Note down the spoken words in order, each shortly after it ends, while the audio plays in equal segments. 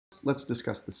let's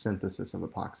discuss the synthesis of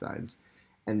epoxides.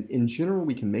 And in general,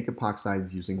 we can make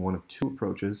epoxides using one of two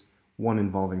approaches, one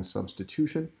involving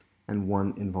substitution and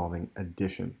one involving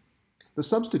addition. The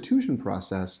substitution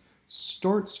process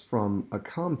starts from a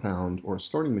compound or a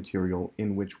starting material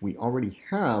in which we already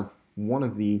have one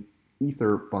of the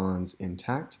ether bonds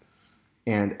intact,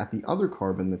 and at the other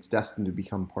carbon that's destined to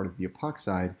become part of the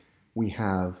epoxide, we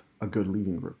have a good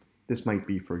leaving group. This might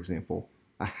be, for example,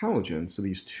 a halogen, so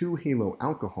these two halo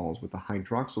alcohols with a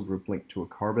hydroxyl group linked to a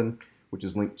carbon, which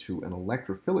is linked to an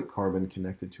electrophilic carbon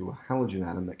connected to a halogen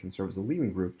atom that can serve as a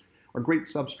leaving group, are great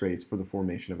substrates for the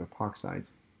formation of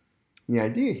epoxides. And the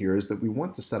idea here is that we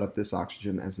want to set up this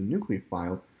oxygen as a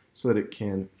nucleophile so that it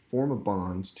can form a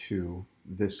bond to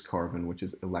this carbon, which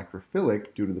is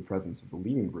electrophilic due to the presence of the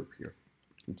leaving group here.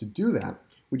 And to do that,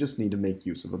 we just need to make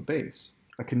use of a base.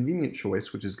 A convenient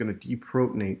choice, which is going to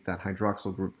deprotonate that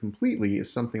hydroxyl group completely,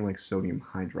 is something like sodium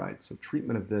hydride. So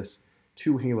treatment of this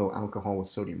 2-halo alcohol with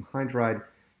sodium hydride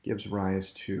gives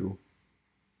rise to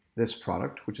this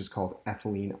product, which is called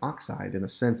ethylene oxide. In a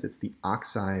sense, it's the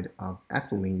oxide of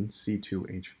ethylene,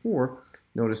 C2H4.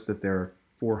 Notice that there are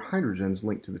 4 hydrogens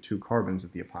linked to the 2 carbons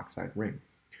of the epoxide ring.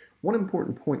 One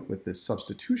important point with this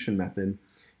substitution method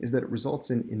is that it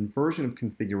results in inversion of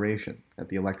configuration at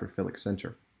the electrophilic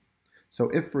center. So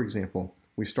if, for example,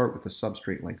 we start with a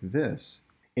substrate like this,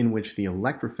 in which the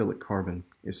electrophilic carbon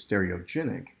is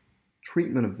stereogenic,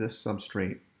 treatment of this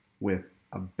substrate with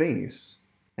a base,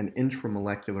 an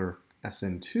intramolecular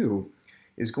SN2,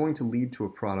 is going to lead to a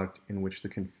product in which the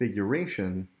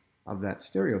configuration of that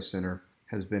stereocenter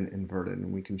has been inverted.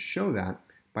 And we can show that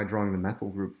by drawing the methyl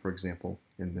group, for example,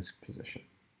 in this position.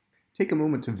 Take a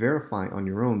moment to verify on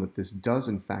your own that this does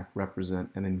in fact represent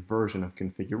an inversion of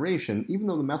configuration, even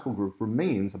though the methyl group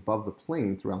remains above the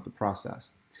plane throughout the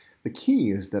process. The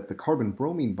key is that the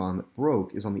carbon-bromine bond that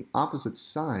broke is on the opposite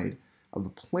side of the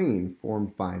plane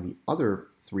formed by the other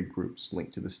 3 groups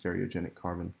linked to the stereogenic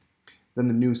carbon than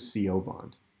the new CO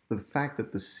bond. The fact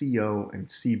that the CO and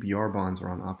CBr bonds are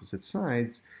on opposite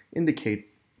sides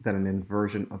indicates that an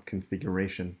inversion of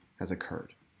configuration has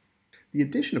occurred. The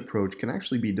addition approach can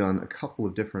actually be done a couple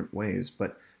of different ways,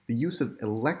 but the use of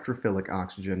electrophilic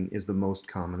oxygen is the most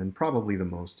common and probably the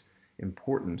most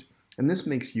important, and this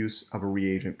makes use of a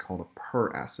reagent called a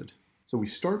peracid. So we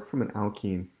start from an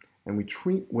alkene and we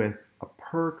treat with a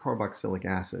percarboxylic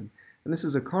acid, and this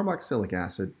is a carboxylic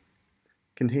acid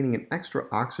containing an extra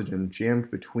oxygen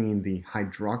jammed between the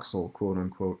hydroxyl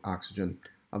quote-unquote oxygen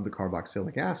of the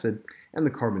carboxylic acid and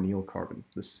the carbonyl carbon,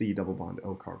 the C double bond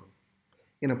O carbon.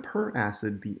 In a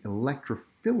peracid, the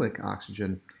electrophilic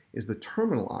oxygen is the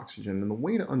terminal oxygen, and the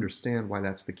way to understand why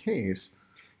that's the case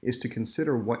is to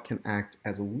consider what can act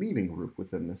as a leaving group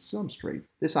within this substrate.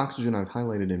 This oxygen I've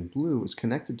highlighted in blue is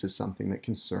connected to something that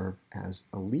can serve as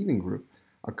a leaving group,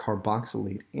 a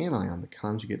carboxylate anion, the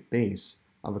conjugate base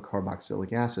of a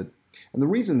carboxylic acid. And the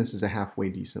reason this is a halfway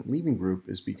decent leaving group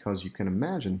is because you can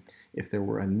imagine if there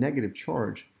were a negative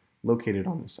charge located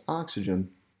on this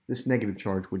oxygen, this negative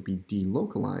charge would be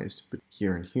delocalized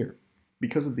here and here.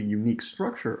 Because of the unique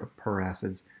structure of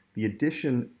peracids, the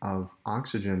addition of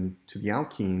oxygen to the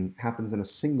alkene happens in a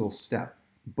single step.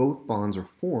 Both bonds are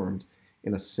formed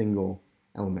in a single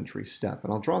elementary step.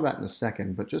 And I'll draw that in a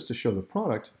second, but just to show the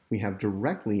product, we have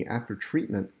directly after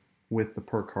treatment with the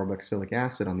percarboxylic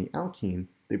acid on the alkene,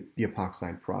 the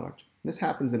epoxide product. This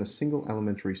happens in a single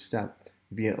elementary step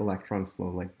via electron flow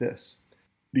like this.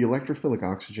 The electrophilic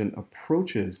oxygen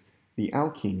approaches the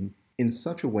alkene in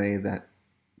such a way that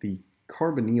the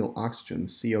carbonyl oxygen,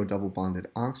 CO double bonded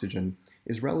oxygen,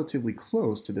 is relatively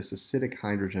close to this acidic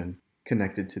hydrogen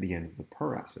connected to the end of the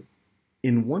peracid.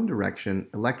 In one direction,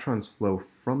 electrons flow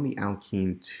from the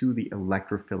alkene to the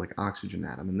electrophilic oxygen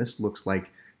atom, and this looks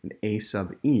like an A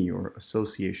sub E, or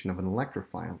association of an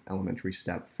electrophile elementary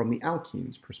step from the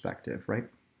alkene's perspective, right?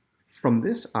 From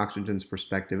this oxygen's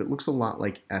perspective, it looks a lot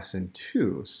like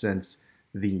SN2, since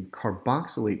the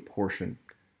carboxylate portion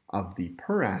of the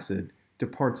peracid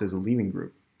departs as a leaving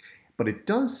group. But it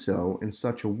does so in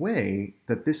such a way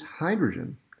that this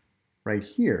hydrogen right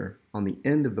here on the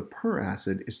end of the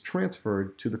peracid is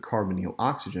transferred to the carbonyl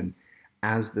oxygen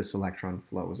as this electron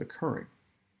flow is occurring.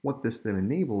 What this then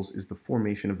enables is the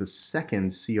formation of the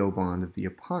second CO bond of the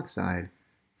epoxide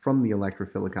from the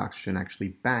electrophilic oxygen actually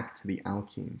back to the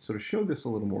alkene. So to show this a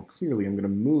little more clearly, I'm going to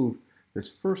move this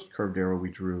first curved arrow we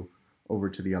drew over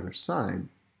to the other side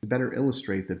to better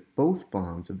illustrate that both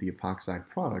bonds of the epoxide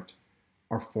product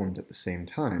are formed at the same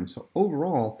time. So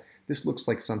overall, this looks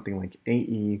like something like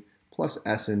AE plus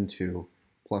SN2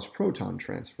 plus proton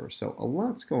transfer. So a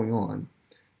lot's going on,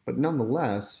 but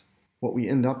nonetheless, what we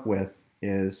end up with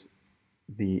is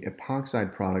the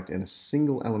epoxide product in a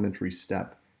single elementary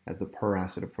step as the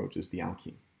peracid approaches the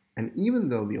alkene. And even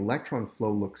though the electron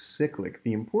flow looks cyclic,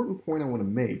 the important point I want to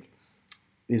make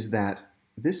is that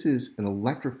this is an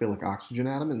electrophilic oxygen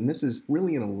atom, and this is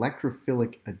really an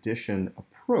electrophilic addition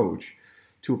approach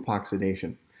to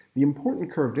epoxidation. The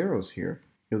important curved arrows here,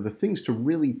 the things to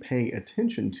really pay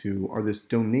attention to are this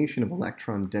donation of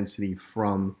electron density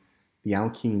from the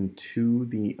alkene to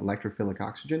the electrophilic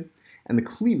oxygen and the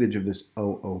cleavage of this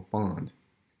O-O bond.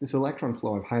 This electron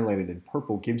flow I've highlighted in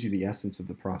purple gives you the essence of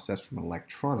the process from an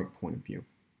electronic point of view.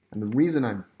 And the reason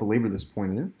I belabor this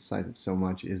point and emphasize it so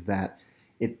much is that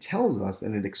it tells us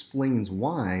and it explains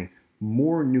why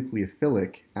more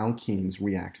nucleophilic alkenes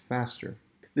react faster.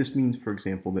 This means, for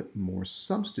example, that more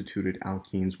substituted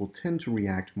alkenes will tend to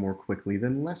react more quickly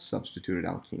than less substituted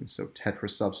alkenes. So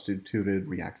tetrasubstituted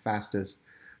react fastest,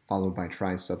 followed by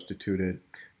trisubstituted,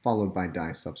 followed by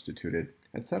disubstituted,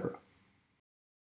 etc.